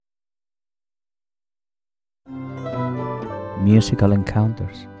Musical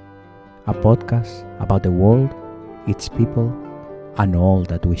Encounters, a podcast about the world, its people, and all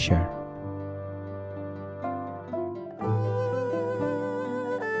that we share.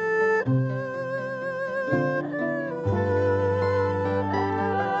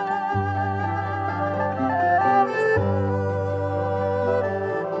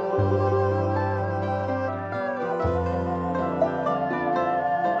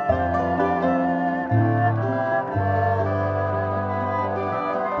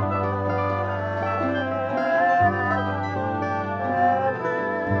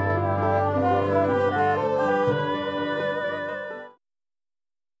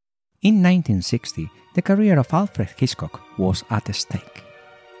 In 1960, the career of Alfred Hitchcock was at stake.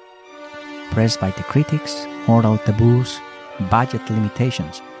 Pressed by the critics, moral taboos, budget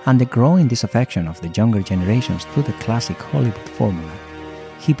limitations, and the growing disaffection of the younger generations to the classic Hollywood formula,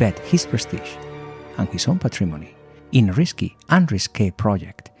 he bet his prestige and his own patrimony in a risky and risqué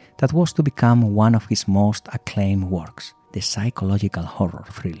project that was to become one of his most acclaimed works, the psychological horror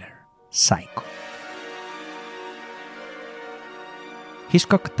thriller, Psycho.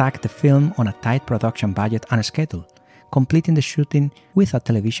 Hitchcock tacked the film on a tight production budget and schedule, completing the shooting with a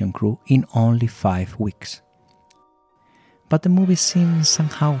television crew in only 5 weeks. But the movie seemed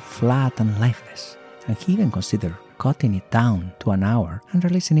somehow flat and lifeless, and he even considered cutting it down to an hour and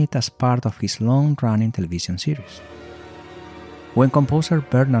releasing it as part of his long-running television series. When composer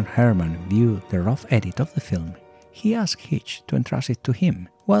Bernard Herrmann viewed the rough edit of the film, he asked Hitch to entrust it to him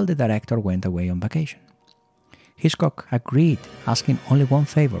while the director went away on vacation. Hitchcock agreed, asking only one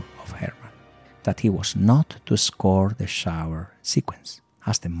favor of Herrmann, that he was not to score the shower sequence,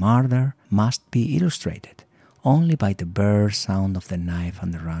 as the murder must be illustrated only by the bare sound of the knife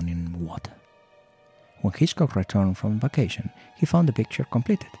and the running water. When Hitchcock returned from vacation, he found the picture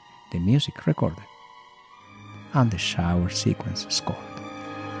completed, the music recorded, and the shower sequence scored.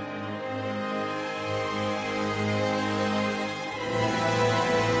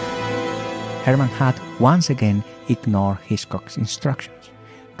 Herrmann had once again ignored Hitchcock's instructions,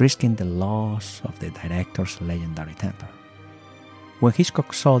 risking the loss of the director's legendary temper. When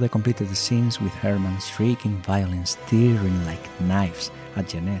Hitchcock saw the completed scenes with Herrmann shrieking violence tearing like knives at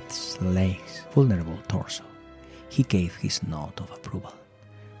Jeanette's lace, vulnerable torso, he gave his nod of approval.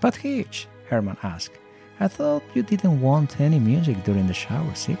 "But Hitch," Herrmann asked, "I thought you didn't want any music during the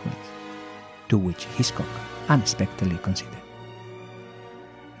shower sequence." To which Hitchcock unexpectedly conceded,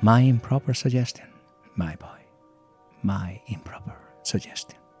 "My improper suggestion, my boy. My improper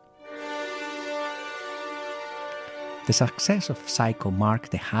suggestion." The success of Psycho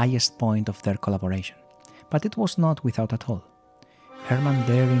marked the highest point of their collaboration, but it was not without a toll. Herrmann's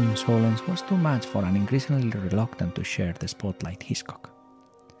daring insolence was too much for an increasingly reluctant to share the spotlight Hitchcock.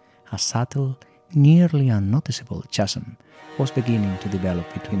 A subtle, nearly unnoticeable chasm was beginning to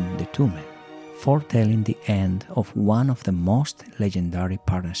develop between the two men, foretelling the end of one of the most legendary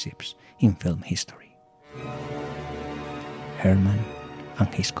partnerships in film history. Herrmann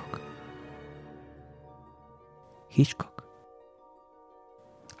and Hitchcock. Hitchcock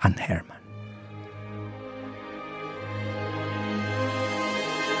and Herrmann.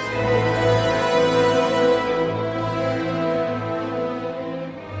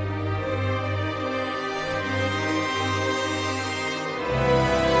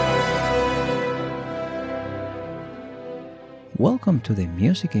 Welcome to the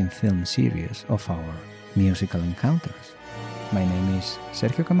Music in Film series of our Musical Encounters. My name is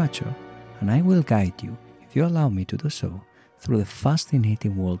Sergio Camacho, and I will guide you, if you allow me to do so, through the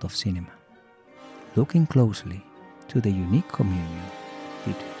fascinating world of cinema, looking closely to the unique communion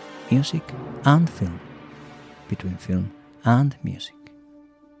between music and film, between film and music.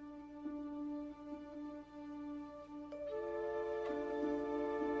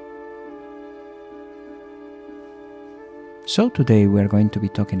 So today we are going to be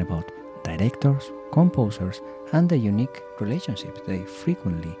talking about directors, composers, and the unique relationships they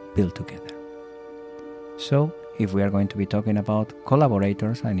frequently build together. So, if we are going to be talking about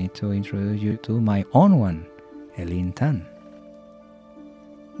collaborators, I need to introduce you to my own one, Eileen Tan.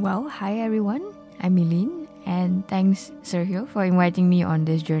 Well, hi everyone, I'm Eileen, and thanks Sergio for inviting me on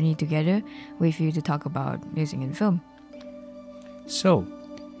this journey together with you to talk about music and film. So,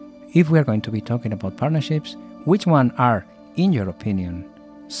 if we are going to be talking about partnerships, which one are, in your opinion,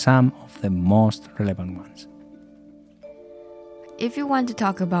 some of the most relevant ones? If you want to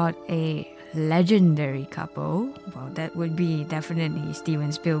talk about a legendary couple, well, that would be definitely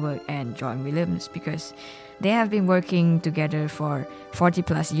Steven Spielberg and John Williams, because they have been working together for 40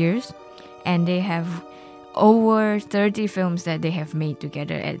 plus years, and they have over 30 films that they have made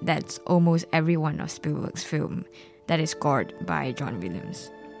together, and that's almost every one of Spielberg's film that is scored by John Williams.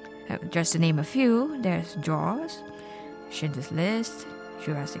 Just to name a few, there's Jaws, Schindler's List,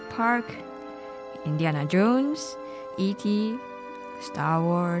 Jurassic Park, Indiana Jones, E.T., Star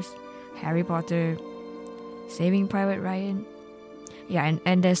Wars, Harry Potter, Saving Private Ryan. Yeah,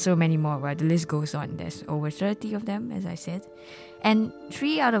 and there's so many more, but the list goes on. There's over 30 of them, as I said. And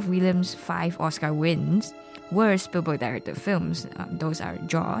 3 out of Williams' 5 Oscar wins were Spielberg-directed films. Those are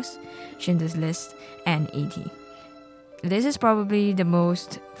Jaws, Schindler's List, and E.T. This is probably the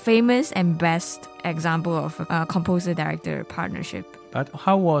most famous and best example of a composer-director partnership. But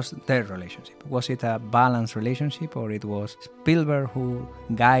how was their relationship? Was it a balanced relationship, or it was Spielberg who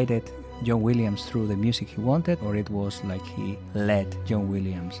guided John Williams through the music he wanted, or it was like he let John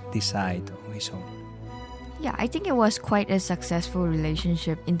Williams decide on his own? Yeah, I think it was quite a successful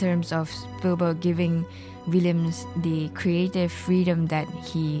relationship in terms of Spielberg giving Williams the creative freedom that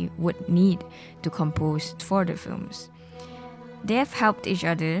he would need to compose for the films. They have helped each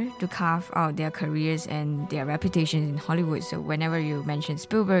other to carve out their careers and their reputations in Hollywood. So whenever you mention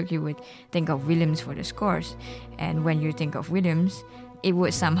Spielberg, you would think of Williams for the scores. And when you think of Williams, it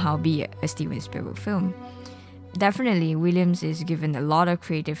would somehow be a Steven Spielberg film. Definitely, Williams is given a lot of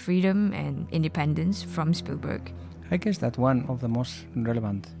creative freedom and independence from Spielberg. I guess that one of the most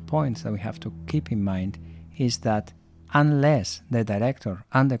relevant points that we have to keep in mind is that unless the director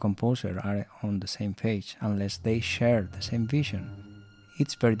and the composer are on the same page, unless they share the same vision,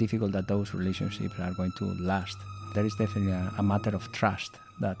 it's very difficult that those relationships are going to last. There is definitely a matter of trust,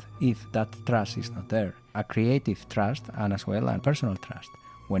 that if that trust is not there, a creative trust and as well a personal trust,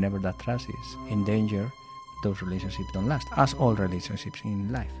 whenever that trust is in danger, those relationships don't last, as all relationships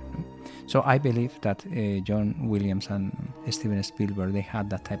in life. So I believe that John Williams and Steven Spielberg, they had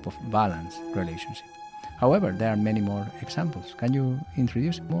that type of balanced relationship. However, there are many more examples. Can you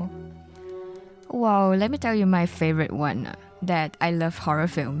introduce more? Wow, let me tell you my favorite one, that I love horror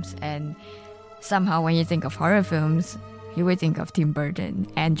films, and somehow when you think of horror films, you would think of Tim Burton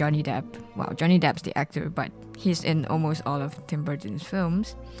and Johnny Depp. Well, Johnny Depp's the actor, but he's in almost all of Tim Burton's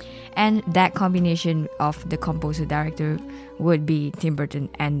films. And that combination of the composer-director would be Tim Burton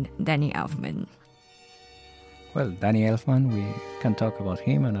and Danny Elfman. Well, Danny Elfman, we can talk about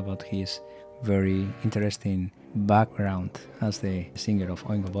him and about his very interesting background as the singer of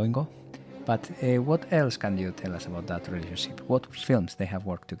Oingo Boingo. But what else can you tell us about that relationship? What films they have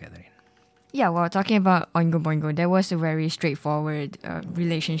worked together in? Yeah, well, talking about Oingo Boingo, there was a very straightforward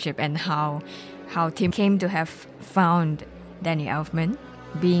relationship, and how Tim came to have found Danny Elfman.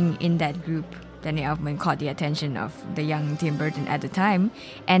 Being in that group, Danny Elfman caught the attention of the young Tim Burton at the time,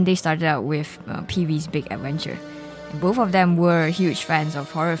 and they started out with Pee-wee's Big Adventure. Both of them were huge fans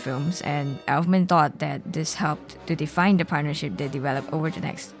of horror films, and Elfman thought that this helped to define the partnership they developed over the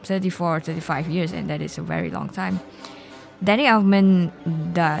next 34 or 35 years, and that is a very long time. Danny Elfman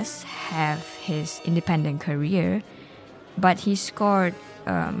does have his independent career, but he scored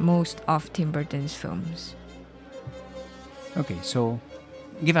most of Tim Burton's films. Okay, so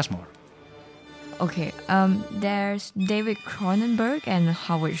give us more. Okay, there's David Cronenberg and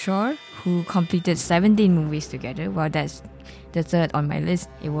Howard Shore, who completed 17 movies together. Well, that's the third on my list.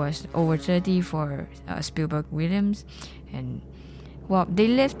 It was over 30 for Spielberg Williams. And, well, they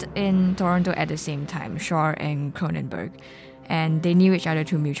lived in Toronto at the same time, Shore and Cronenberg. And they knew each other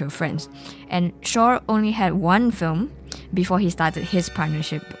through mutual friends. And Shore only had one film before he started his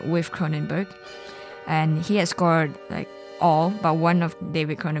partnership with Cronenberg. And he had scored, all but one of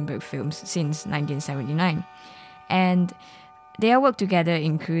David Cronenberg's films since 1979. And their work together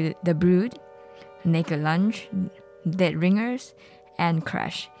included The Brood, Naked Lunch, Dead Ringers, and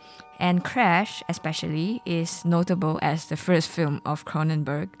Crash. And Crash, especially, is notable as the first film of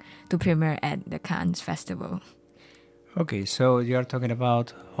Cronenberg to premiere at the Cannes Festival. Okay, so you're talking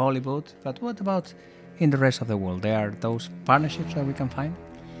about Hollywood, but what about in the rest of the world? There are those partnerships that we can find?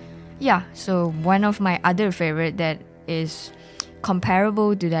 Yeah, so one of my other favorite that is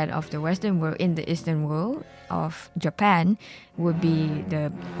comparable to that of the Western world in the Eastern world of Japan would be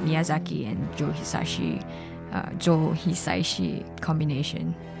the Miyazaki and Joe Hisaishi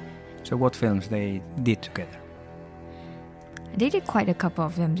combination. So what films they did together? They did quite a couple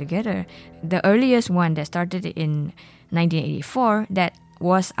of them together. The earliest one that started in 1984, that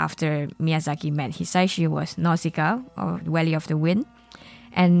was after Miyazaki met Hisaishi, was Nausicaa, or Valley of the Wind.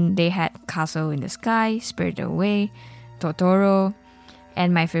 And they had Castle in the Sky, Spirited Away, Totoro,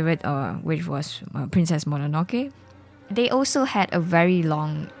 and my favorite, which was Princess Mononoke. They also had a very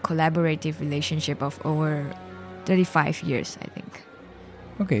long collaborative relationship of over 35 years, I think.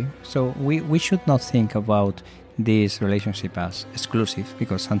 Okay, so we should not think about this relationship as exclusive,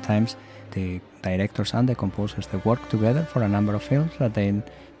 because sometimes the directors and the composers, they work together for a number of films, but then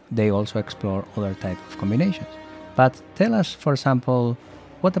they also explore other type of combinations. But tell us, for example,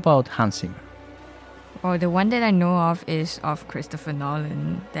 what about Hans Zimmer? Well, the one that I know of is of Christopher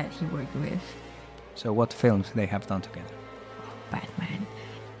Nolan that he worked with. So what films they have done together? Batman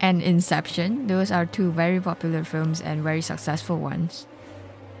and Inception. Those are two very popular films and very successful ones.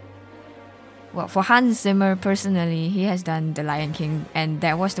 Well, for Hans Zimmer personally, he has done The Lion King, and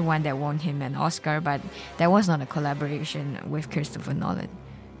that was the one that won him an Oscar, but that was not a collaboration with Christopher Nolan.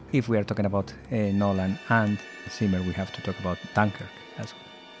 If we are talking about Nolan and Zimmer, we have to talk about Dunkirk as well.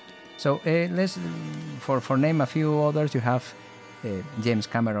 So let's, for name a few others, you have James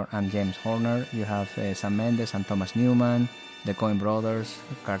Cameron and James Horner, you have Sam Mendes and Thomas Newman, the Coen brothers,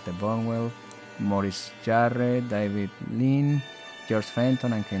 Carter Burwell, Maurice Jarre, David Lean, George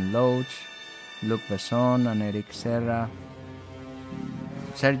Fenton and Ken Loach, Luc Besson and Eric Serra,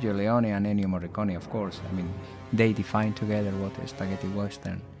 Sergio Leone and Ennio Morricone, of course. I mean, they define together what a spaghetti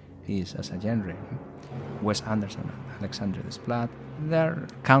western is as a genre. Wes Anderson and Alexandre Desplat. There are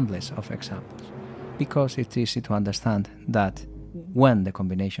countless of examples, because it's easy to understand that when the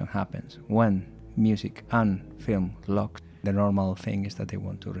combination happens, when music and film lock, the normal thing is that they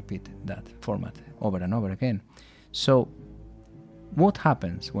want to repeat that format over and over again. So what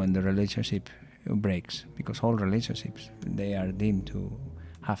happens when the relationship breaks? Because all relationships, they are deemed to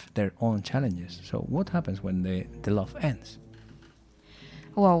have their own challenges. So what happens when the love ends?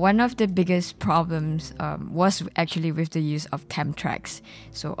 Well, one of the biggest problems was actually with the use of temp tracks,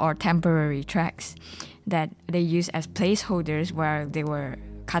 or temporary tracks that they use as placeholders while they were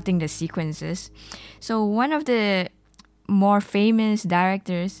cutting the sequences. So one of the more famous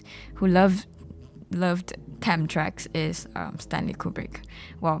directors who loved temp tracks is Stanley Kubrick.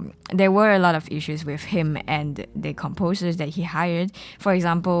 Well, there were a lot of issues with him and the composers that he hired. For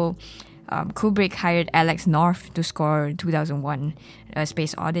example, Kubrick hired Alex North to score 2001 A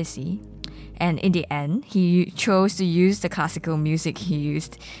Space Odyssey. And in the end, he chose to use the classical music he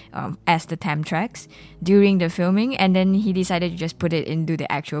used as the temp tracks during the filming. And then he decided to just put it into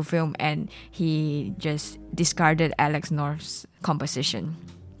the actual film, and he just discarded Alex North's composition.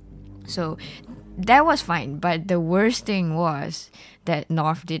 So that was fine. But the worst thing was that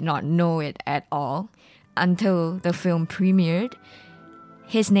North did not know it at all until the film premiered.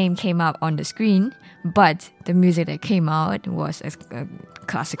 His name came up on the screen, but the music that came out was a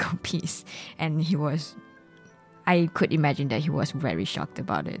classical piece, and I could imagine that he was very shocked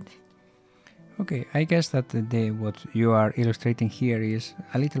about it. Okay, I guess that what you are illustrating here is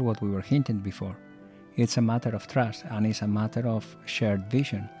a little what we were hinting before. It's a matter of trust, and it's a matter of shared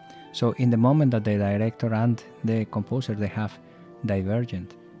vision. So in the moment that the director and the composer, they have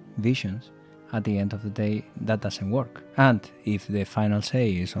divergent visions, at the end of the day, that doesn't work. And if the final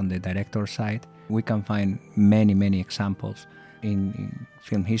say is on the director's side, we can find many, many examples in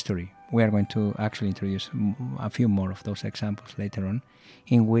film history. We are going to actually introduce a few more of those examples later on,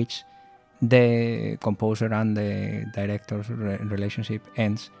 in which the composer and the director's relationship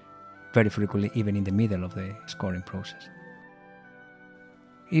ends very frequently, even in the middle of the scoring process.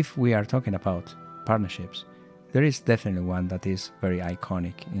 If we are talking about partnerships, there is definitely one that is very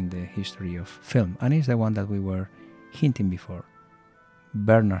iconic in the history of film, and it's the one that we were hinting before: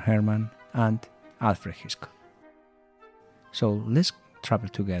 Bernard Herrmann and Alfred Hitchcock. So let's travel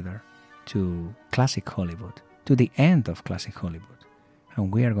together to classic Hollywood, to the end of classic Hollywood,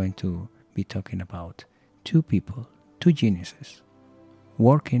 and we are going to be talking about two people, two geniuses,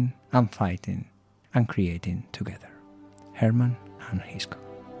 working and fighting and creating together: Herrmann and Hitchcock.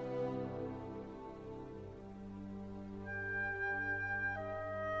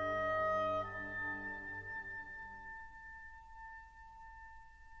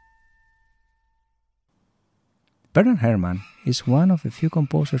 Bernard Herrmann is one of the few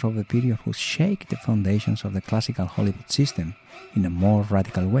composers of the period who shake the foundations of the classical Hollywood system in a more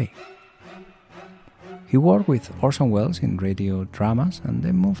radical way. He worked with Orson Welles in radio dramas and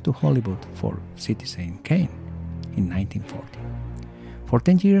then moved to Hollywood for Citizen Kane in 1940. For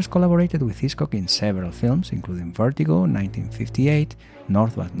 10 years collaborated with Hitchcock in several films, including Vertigo in 1958,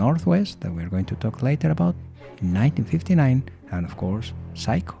 North by Northwest, that we are going to talk later about, in 1959, and of course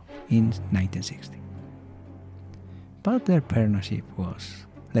Psycho in 1960. But their partnership was,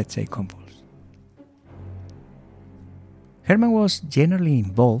 let's say, convulsed. Herrmann was generally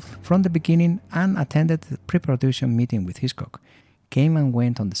involved from the beginning and attended the pre-production meeting with Hitchcock, came and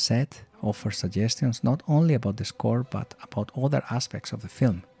went on the set, offered suggestions not only about the score but about other aspects of the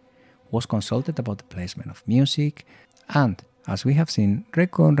film, was consulted about the placement of music, and as we have seen,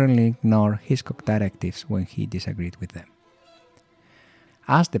 recurrently ignored Hitchcock directives when he disagreed with them.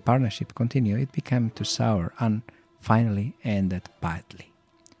 As the partnership continued, it became too sour and finally ended badly.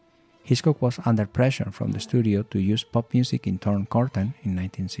 Hitchcock was under pressure from the studio to use pop music in Torn Curtain in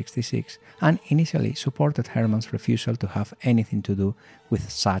 1966 and initially supported Herman's refusal to have anything to do with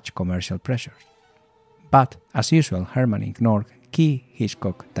such commercial pressures. But, as usual, Herman ignored key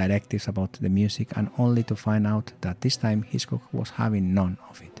Hitchcock directives about the music and only to find out that this time Hitchcock was having none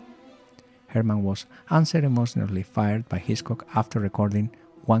of it. Herman was unceremoniously fired by Hitchcock after recording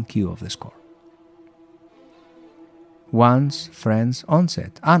one cue of the score. Once friends on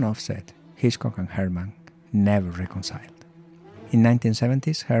set and off set, Hitchcock and Herman never reconciled. In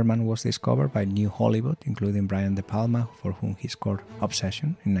 1970s, Herman was discovered by New Hollywood, including Brian De Palma, for whom he scored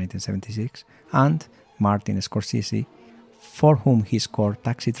Obsession in 1976, and Martin Scorsese, for whom he scored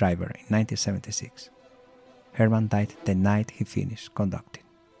Taxi Driver in 1976. Herman died the night he finished conducting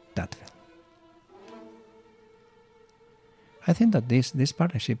that film. I think that this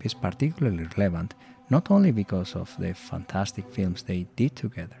partnership is particularly relevant not only because of the fantastic films they did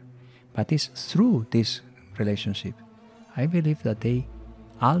together, but it's through this relationship I believe that they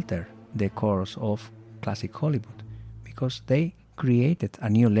alter the course of classic Hollywood because they created a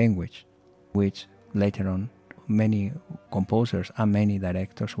new language which later on many composers and many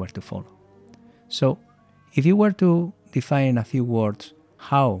directors were to follow. So if you were to define in a few words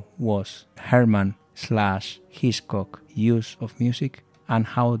how was Herman/Hitchcock use of music and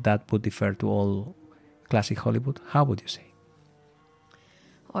how that would differ to all classic Hollywood, how would you say?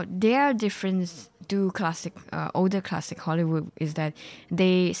 Their difference to older classic Hollywood is that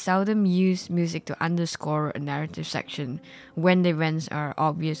they seldom use music to underscore a narrative section when the events are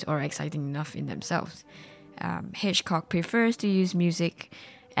obvious or exciting enough in themselves. Hitchcock prefers to use music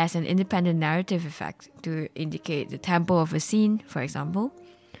as an independent narrative effect to indicate the tempo of a scene, for example,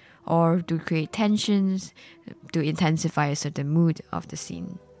 or to create tensions, to intensify a certain mood of the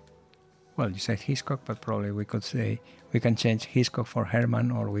scene. Well, you said Hitchcock, but probably we could say, we can change Hitchcock for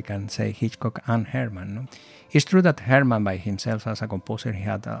Herman, or we can say Hitchcock and Herman. No? It's true that Herman by himself as a composer, he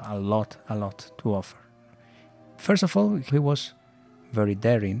had a lot to offer. First of all, he was very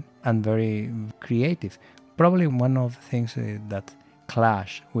daring and very creative. Probably one of the things that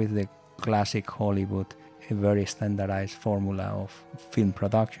clash with the classic Hollywood, a very standardized formula of film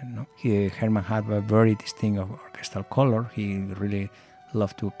production. No? Herman had a very distinct orchestral color. He really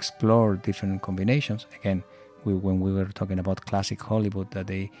loved to explore different combinations. Again, when we were talking about classic Hollywood, that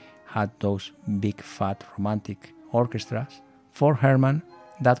they had those big, fat, romantic orchestras. For Herman,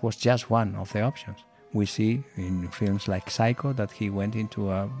 that was just one of the options. We see in films like Psycho that he went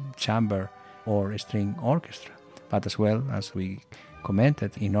into a chamber or a string orchestra. But as well, as we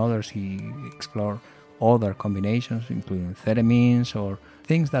commented, in others he explored other combinations, including theremins or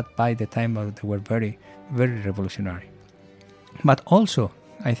things that by the time they were very, very revolutionary. But also,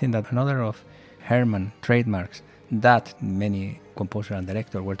 I think that another of Herman trademarks that many composers and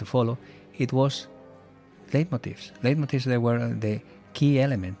directors were to follow, it was leitmotifs. Leitmotifs, they were the key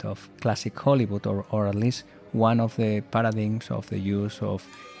element of classic Hollywood, or at least one of the paradigms of the use of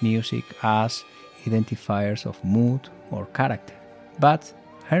music as identifiers of mood or character. But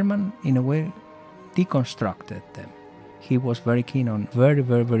Herman, in a way, deconstructed them. He was very keen on very,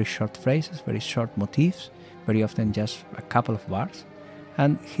 very, very short phrases, very short motifs, very often just a couple of bars.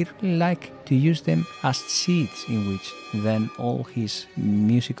 And he really liked to use them as seeds in which then all his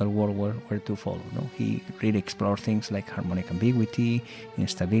musical work were to follow. No? He really explored things like harmonic ambiguity,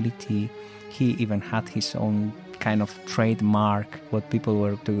 instability. He even had his own kind of trademark, what people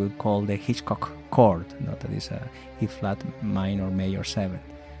were to call the Hitchcock chord. No? That is a E-flat minor major 7.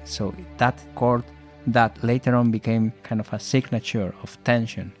 So that chord that later on became kind of a signature of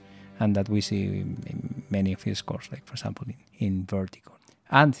tension, and that we see in many of his scores, like for example in Vertigo.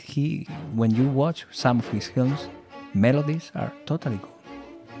 And when you watch some of his films, melodies are totally gone.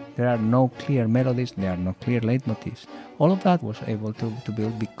 There are no clear melodies, there are no clear leitmotifs. All of that was able to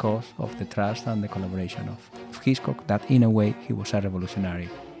build because of the trust and the collaboration of Hitchcock, that in a way he was a revolutionary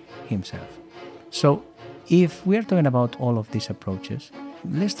himself. So if we are talking about all of these approaches,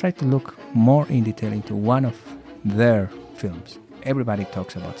 let's try to look more in detail into one of their films. Everybody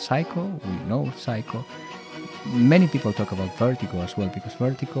talks about Psycho, we know Psycho. Many people talk about Vertigo as well, because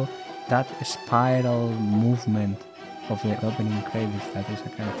Vertigo, that spiral movement of the opening credits, that is a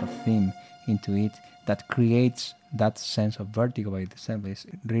kind of a theme into it that creates that sense of vertigo by itself, is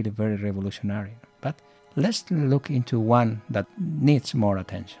really very revolutionary. But let's look into one that needs more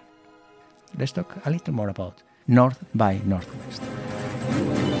attention. Let's talk a little more about North by Northwest.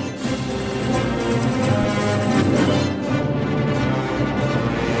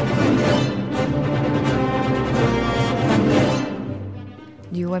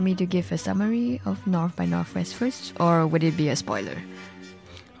 Do you want me to give a summary of North by Northwest first, or would it be a spoiler?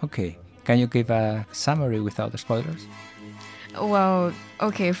 Okay, can you give a summary without the spoilers? Well,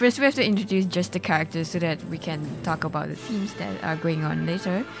 okay, first we have to introduce just the characters so that we can talk about the themes that are going on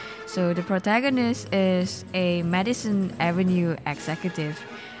later. So the protagonist is a Madison Avenue executive,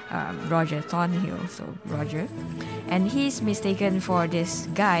 Roger Thornhill, so Roger. And he's mistaken for this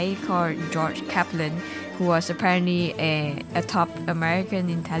guy called George Kaplan, who was apparently a top American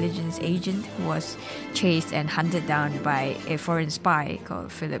intelligence agent who was chased and hunted down by a foreign spy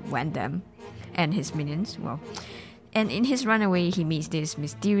called Philip Wendam and his minions. And in his runaway, he meets this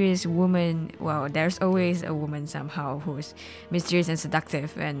mysterious woman. Well, there's always a woman somehow who's mysterious and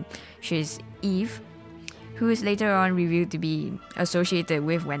seductive, and she's Eve, who is later on revealed to be associated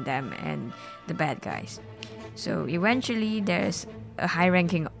with Wendam and the bad guys. So eventually, there's a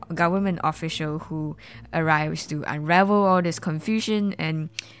high-ranking government official who arrives to unravel all this confusion, and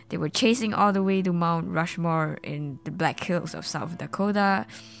they were chasing all the way to Mount Rushmore in the Black Hills of South Dakota.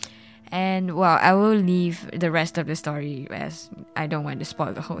 And, well, I will leave the rest of the story as I don't want to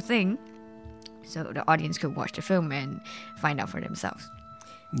spoil the whole thing, so the audience could watch the film and find out for themselves.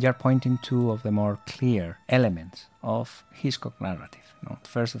 You're pointing two of the more clear elements of Hitchcock narrative.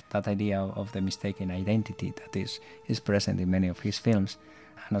 First, that idea of the mistaken identity that is present in many of his films,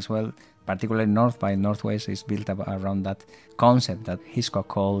 and as well, particularly North by Northwest is built up around that concept that Hitchcock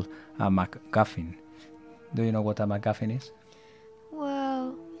called a MacGuffin. Do you know what a MacGuffin is?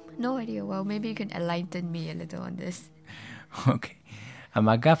 Well, no idea. Well, maybe you can enlighten me a little on this. Okay. A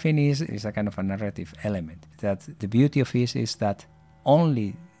MacGuffin is a kind of a narrative element that the beauty of it is that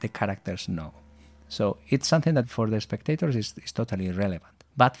only the characters know. So it's something that for the spectators is totally irrelevant.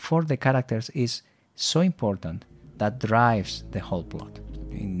 But for the characters is so important that drives the whole plot.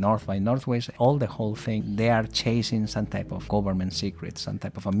 In North by Northwest, the whole thing, they are chasing some type of government secret, some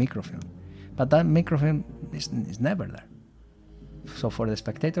type of a microfilm. But that microfilm is never there. So for the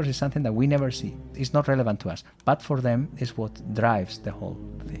spectators, it's something that we never see. It's not relevant to us. But for them, it's what drives the whole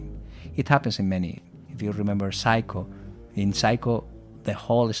thing. It happens in many. If you remember Psycho, in Psycho, the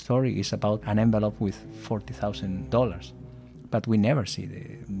whole story is about an envelope with $40,000. But we never see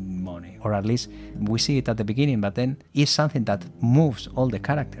the money. Or at least we see it at the beginning, but then it's something that moves all the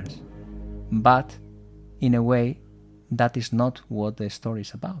characters. But in a way, that is not what the story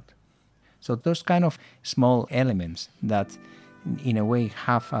is about. So those kind of small elements that in a way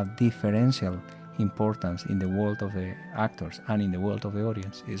have a differential importance in the world of the actors and in the world of the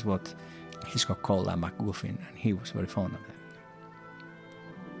audience is what Hitchcock called a MacGuffin, and he was very fond of that.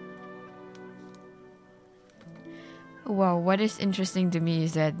 Well, what is interesting to me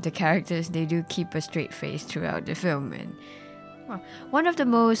is that the characters, they do keep a straight face throughout the film. And one of the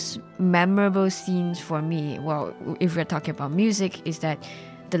most memorable scenes for me, well, if we're talking about music, is that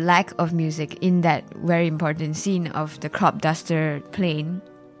the lack of music in that very important scene of the crop duster plane,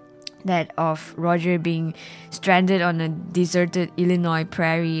 that of Roger being stranded on a deserted Illinois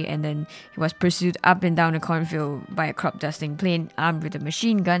prairie, and then he was pursued up and down a cornfield by a crop dusting plane armed with a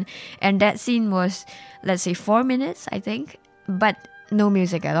machine gun. And that scene was, let's say, 4 minutes, I think, but no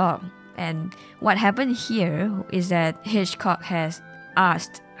music at all. And what happened here is that Hitchcock has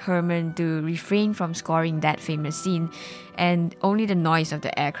asked Herman to refrain from scoring that famous scene, and only the noise of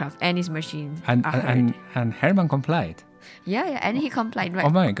the aircraft and his machine are heard. And Herman complied. Yeah, and he complied. Right? Oh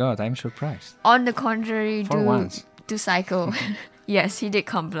my God, I'm surprised. On the contrary to Psycho, yes, he did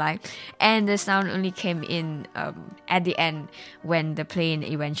comply. And the sound only came in at the end when the plane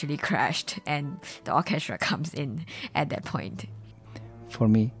eventually crashed and the orchestra comes in at that point. For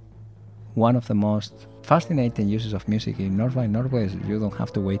me, one of the most fascinating uses of music in North by Northwest, you don't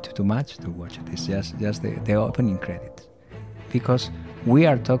have to wait too much to watch it. It's just the opening credits. Because we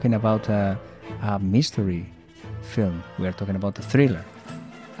are talking about a mystery film. We are talking about a thriller.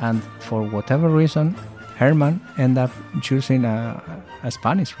 And for whatever reason, Herman ended up choosing a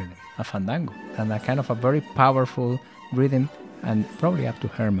Spanish rhythm, a fandango, and a kind of a very powerful rhythm. And probably up to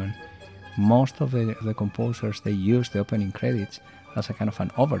Herman, most of the composers, they use the opening credits as a kind of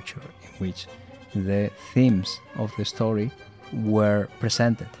an overture in which the themes of the story were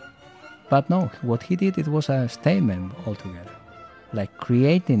presented. But no, what he did, it was a statement altogether, like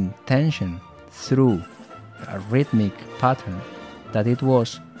creating tension through a rhythmic pattern that it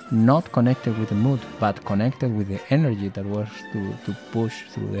was not connected with the mood, but connected with the energy that was to push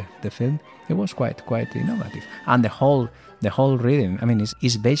through the film. It was quite innovative. And the whole rhythm, I mean,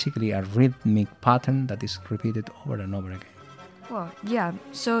 is basically a rhythmic pattern that is repeated over and over again. Well, yeah.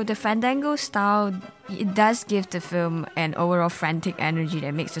 So the Fandango style, it does give the film an overall frantic energy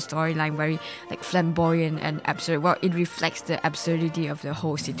that makes the storyline very like flamboyant and absurd. Well, it reflects the absurdity of the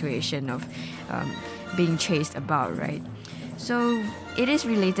whole situation of being chased about, right? So it is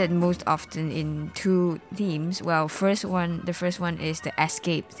related most often in two themes. Well, the first one is the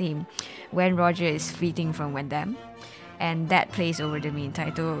escape theme, when Roger is fleeing from Van Damme, and that plays over the main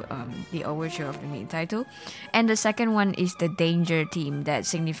title, the overture of the main title. And the second one is the danger theme that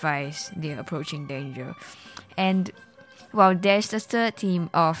signifies the approaching danger. And well, there's the third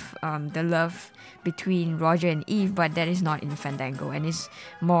theme of the love between Roger and Eve, but that is not in Fandango and is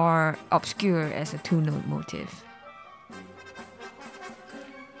more obscure as a two-note motif.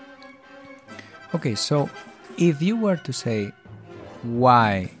 Okay, so if you were to say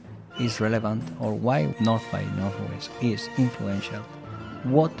why is relevant or why North by Northwest is influential,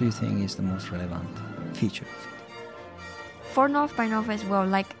 what do you think is the most relevant feature of it? For North by Northwest, well,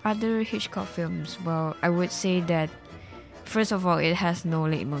 like other Hitchcock films, well, I would say that first of all, it has no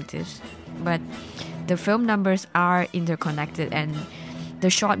leitmotifs, but the film numbers are interconnected and the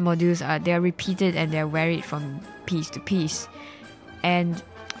short modules they are repeated and they are varied from piece to piece. And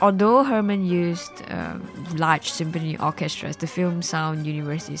although Herman used large symphony orchestras, the film sound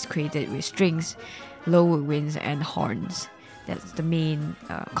universe is created with strings, low woodwinds, and horns. That's the main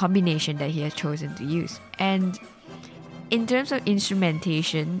combination that he has chosen to use. And in terms of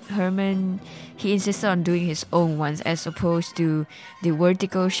instrumentation, Herman, he insisted on doing his own ones as opposed to the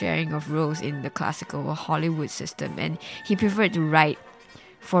vertical sharing of roles in the classical Hollywood system. And he preferred to write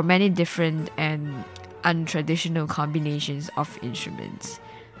for many different and untraditional combinations of instruments.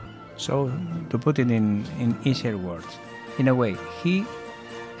 So, to put it in easier words, in a way, he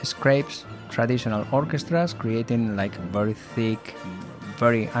scrapes traditional orchestras, creating like a very thick,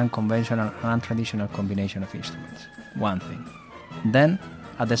 very unconventional and untraditional combination of instruments. One thing. Then,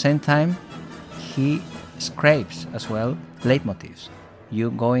 at the same time, he scrapes as well leitmotifs. You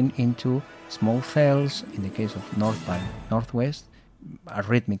going into small cells, in the case of North by Northwest, a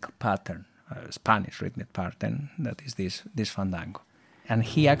rhythmic pattern, a Spanish rhythmic pattern, that is this fandango. And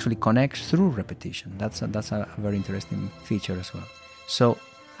he actually connects through repetition. That's a very interesting feature as well. So,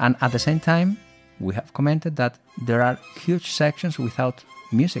 and at the same time, we have commented that there are huge sections without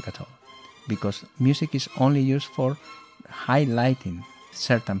music at all, because music is only used for highlighting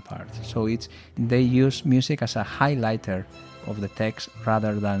certain parts. So they use music as a highlighter of the text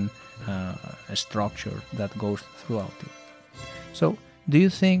rather than a structure that goes throughout it. So, do you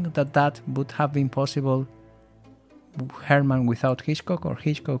think that would have been possible, Herman without Hitchcock or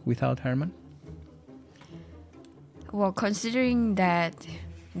Hitchcock without Herman? Well, considering that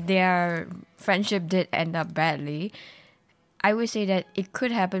their friendship did end up badly, I would say that it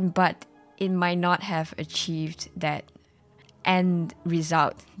could happen, but it might not have achieved that end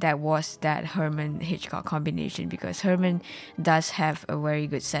result that was that Herman-Hitchcock combination, because Herman does have a very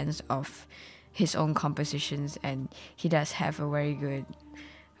good sense of his own compositions and he does have a very good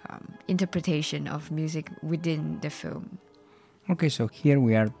interpretation of music within the film. Okay, so here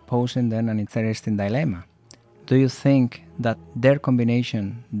we are posing then an interesting dilemma. Do you think that their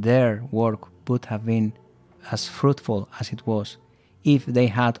combination, their work would have been as fruitful as it was if they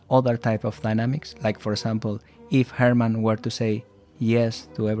had other type of dynamics? Like, for example, if Herman were to say yes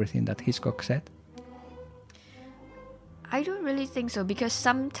to everything that Hitchcock said? I don't really think so, because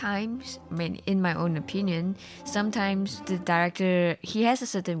sometimes, I mean, in my own opinion, sometimes the director, he has a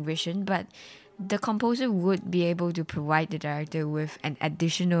certain vision, but the composer would be able to provide the director with an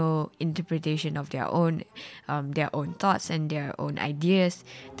additional interpretation of their own thoughts and their own ideas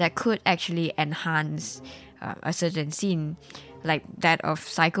that could actually enhance a certain scene, like that of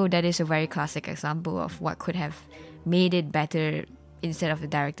Psycho. That is a very classic example of what could have made it better instead of the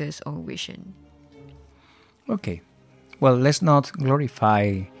director's own vision. Okay. Well, let's not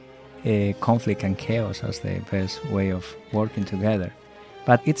glorify conflict and chaos as the best way of working together.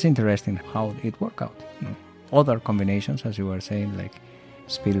 But it's interesting how it worked out. You know, other combinations, as you were saying, like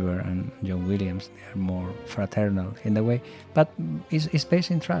Spielberg and John Williams, they are more fraternal in the way. But it's based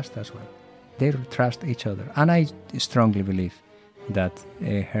in trust as well. They trust each other. And I strongly believe that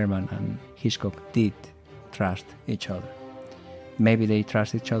Herman and Hitchcock did trust each other. Maybe they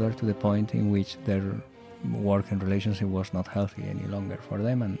trust each other to the point in which their working relationship was not healthy any longer for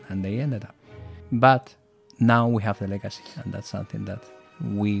them, and they ended up. But now we have the legacy, and that's something that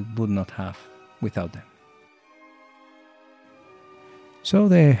we would not have without them. So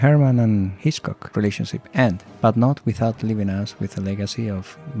the Herman and Hitchcock relationship ended, but not without leaving us with a legacy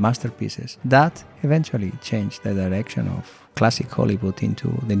of masterpieces that eventually changed the direction of classic Hollywood into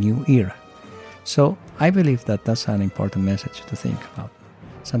the new era. So I believe that that's an important message to think about.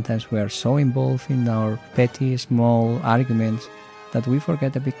 Sometimes we are so involved in our petty, small arguments that we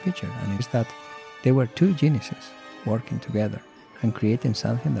forget the big picture, and it's that they were two geniuses working together and creating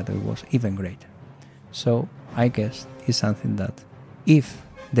something that was even greater. So I guess it's something that if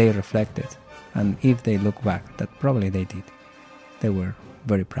they reflected and if they look back, that probably they did, they were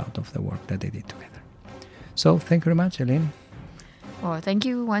very proud of the work that they did together. So thank you very much, Eileen. Well, thank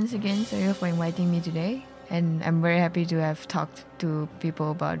you once again, Sergio, for inviting me today. And I'm very happy to have talked to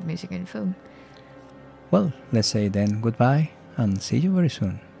people about music and film. Well, let's say then goodbye and see you very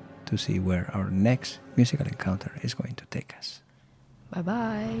soon to see where our next musical encounter is going to take us.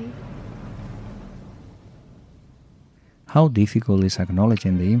 Bye-bye. How difficult is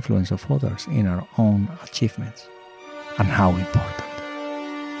acknowledging the influence of others in our own achievements, and how important.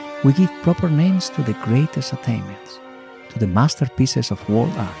 We give proper names to the greatest attainments, to the masterpieces of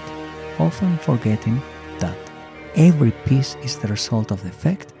world art, often forgetting that every piece is the result of the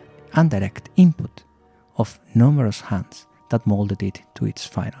effect and direct input of numerous hands that molded it to its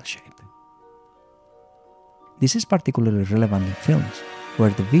final shape. This is particularly relevant in films,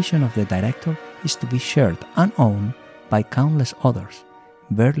 where the vision of the director is to be shared and owned by countless others,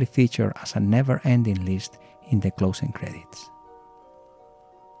 barely featured as a never-ending list in the closing credits.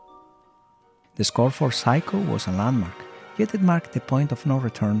 The score for Psycho was a landmark, yet it marked the point of no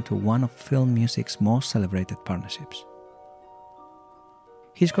return to one of film music's most celebrated partnerships.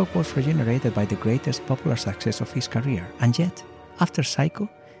 Hitchcock was regenerated by the greatest popular success of his career, and yet, after Psycho,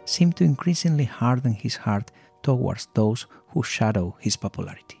 seemed to increasingly harden his heart towards those who shadow his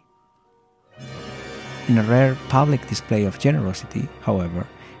popularity. In a rare public display of generosity, however,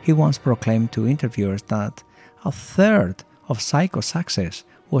 he once proclaimed to interviewers that a third of Psycho's success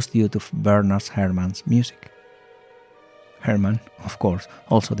was due to Bernard Herrmann's music. Herrmann, of course,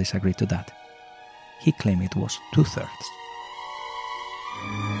 also disagreed to that. He claimed it was 2/3.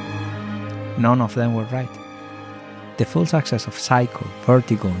 None of them were right. The full success of Psycho,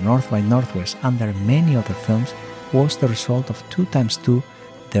 Vertigo, North by Northwest, and their many other films was the result of 2x2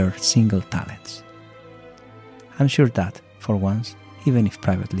 their single talents. I'm sure that, for once, even if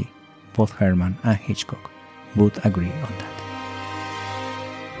privately, both Herrmann and Hitchcock would agree on that.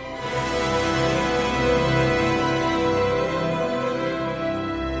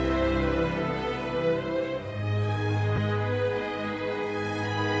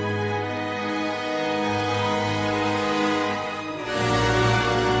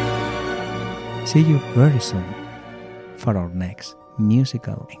 See you very soon for our next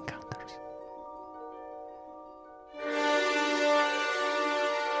musical encounter.